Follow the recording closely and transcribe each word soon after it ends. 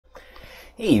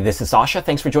Hey, this is Sasha.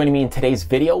 Thanks for joining me in today's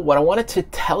video. What I wanted to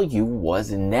tell you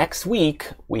was next week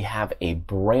we have a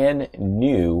brand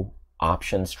new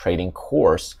options trading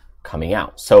course coming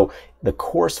out. So the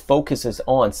course focuses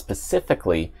on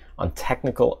specifically on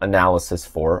technical analysis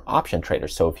for option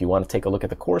traders. So if you want to take a look at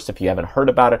the course, if you haven't heard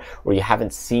about it or you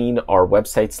haven't seen our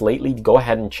websites lately, go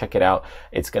ahead and check it out.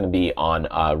 It's going to be on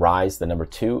Rise, the number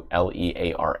 2,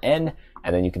 Learn.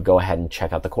 And then you can go ahead and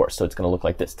check out the course. So it's going to look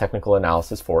like this: technical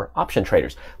analysis for option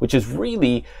traders, which is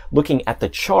really looking at the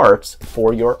charts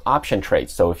for your option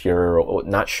trades. So if you're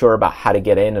not sure about how to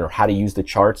get in or how to use the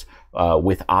charts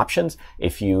with options,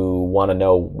 if you want to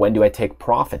know when do I take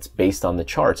profits based on the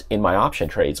charts in my option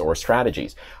trades or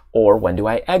strategies, or when do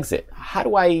I exit? How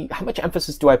much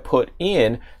emphasis do I put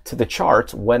in to the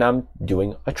charts when I'm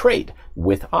doing a trade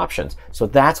with options? So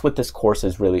that's what this course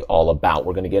is really all about.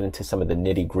 We're going to get into some of the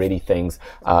nitty-gritty things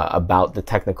about the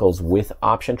technicals with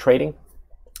option trading.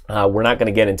 We're not going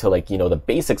to get into the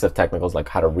basics of technicals, like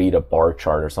how to read a bar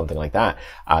chart or something like that.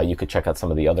 You could check out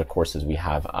some of the other courses we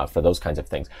have for those kinds of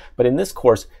things. But in this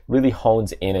course, really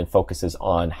hones in and focuses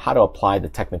on how to apply the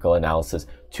technical analysis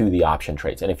to the option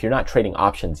trades. And if you're not trading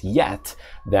options yet,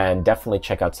 then definitely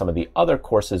check out some of the other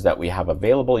courses that we have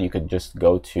available. You could just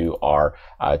go to our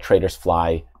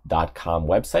tradersfly.com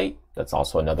website. That's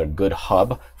also another good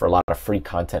hub for a lot of free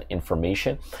content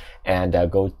information. And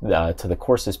go to the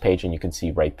courses page, and you can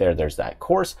see right there's that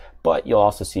course. But you'll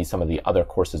also see some of the other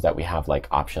courses that we have, like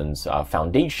options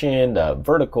foundation,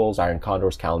 verticals, iron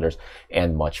condors, calendars,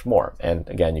 and much more. And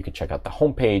again, you can check out the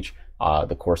homepage.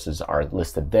 The courses are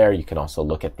listed there. You can also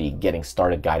look at the getting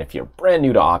started guide. If you're brand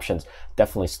new to options,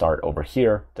 definitely start over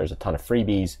here. There's a ton of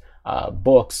freebies,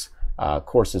 books,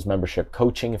 courses, membership,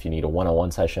 coaching. If you need a one-on-one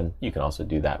session, you can also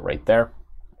do that right there.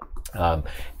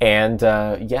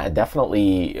 Yeah,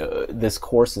 definitely this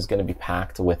course is going to be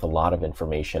packed with a lot of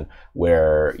information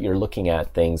where you're looking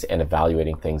at things and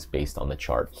evaluating things based on the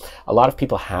chart. A lot of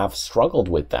people have struggled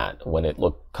with that when it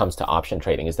comes to option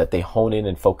trading, is that they hone in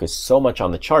and focus so much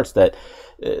on the charts that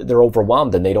they're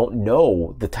overwhelmed and they don't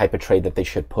know the type of trade that they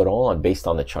should put on based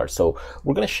on the chart. So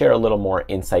we're going to share a little more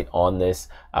insight on this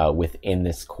within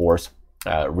this course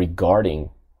regarding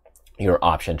your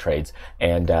option trades.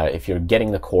 And if you're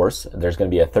getting the course, there's going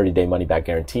to be a 30-day money-back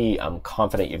guarantee. I'm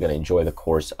confident you're going to enjoy the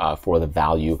course for the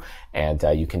value, and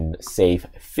you can save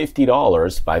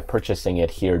 $50 by purchasing it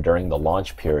here during the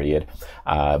launch period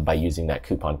by using that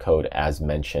coupon code as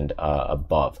mentioned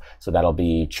above. So that'll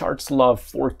be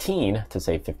ChartsLove14 to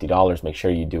save $50. Make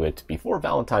sure you do it before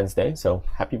Valentine's Day. So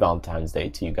happy Valentine's Day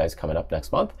to you guys coming up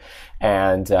next month.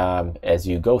 And as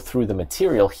you go through the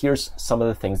material, here's some of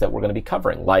the things that we're going to be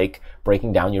covering, like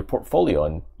breaking down your portfolio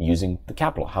and using the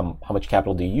capital. How much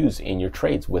capital do you use in your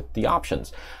trades with the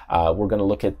options? We're going to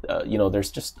look at, there's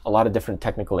just a lot of different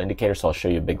technical indicators, so I'll show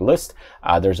you a big list.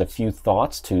 There's a few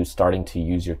thoughts to starting to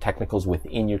use your technicals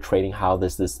within your trading. How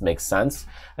does this make sense?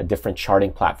 Different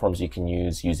charting platforms you can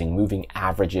use using moving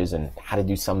averages, and how to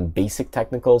do some basic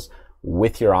technicals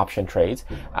with your option trades.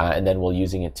 And then we'll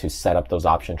using it to set up those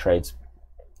option trades.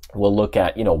 We'll look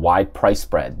at, wide price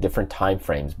spread, different time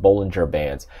frames, Bollinger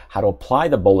Bands, how to apply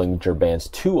the Bollinger Bands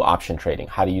to option trading,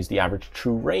 how to use the average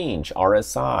true range,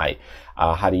 RSI,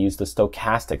 how to use the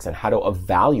stochastics, and how to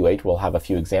evaluate. We'll have a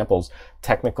few examples,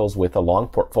 technicals with a long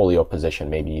portfolio position,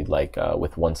 maybe like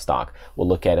with one stock. We'll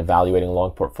look at evaluating a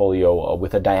long portfolio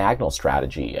with a diagonal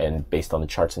strategy, and based on the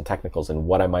charts and technicals and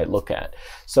what I might look at.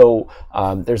 So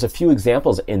there's a few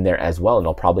examples in there as well, and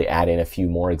I'll probably add in a few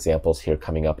more examples here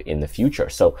coming up in the future.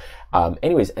 So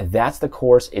anyways, that's the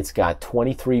course. It's got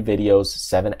 23 videos,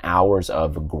 7 hours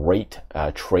of great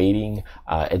trading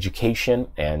education,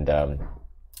 and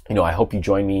I hope you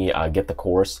join me, get the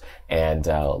course, and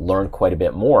learn quite a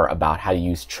bit more about how to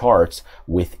use charts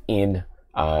within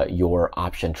your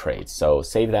option trades. So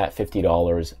save that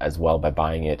 $50 as well by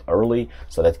buying it early.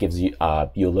 So that gives you a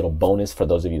little bonus for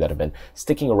those of you that have been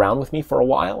sticking around with me for a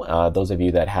while. Those of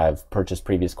you that have purchased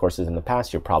previous courses in the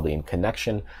past, you're probably in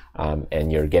connection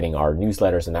and you're getting our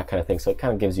newsletters and that kind of thing. So it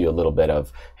kind of gives you a little bit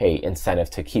of, hey, incentive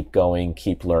to keep going,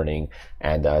 keep learning,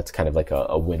 and it's kind of like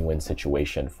a win-win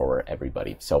situation for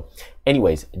everybody. So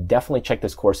anyways, definitely check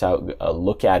this course out.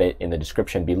 Look at it in the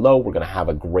description below. We're going to have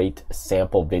a great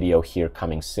sample video here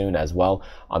coming soon as well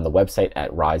on the website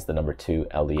at Rise, the number 2,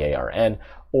 Learn,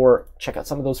 or check out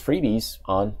some of those freebies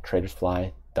on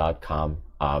tradersfly.com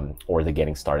or the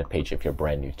Getting Started page if you're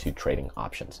brand new to trading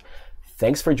options.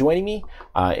 Thanks for joining me.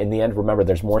 In the end, remember,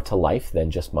 there's more to life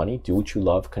than just money. Do what you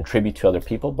love, contribute to other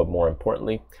people, but more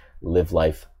importantly, live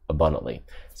life abundantly.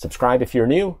 Subscribe if you're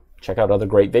new, check out other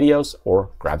great videos,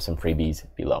 or grab some freebies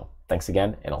below. Thanks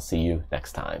again, and I'll see you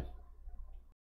next time.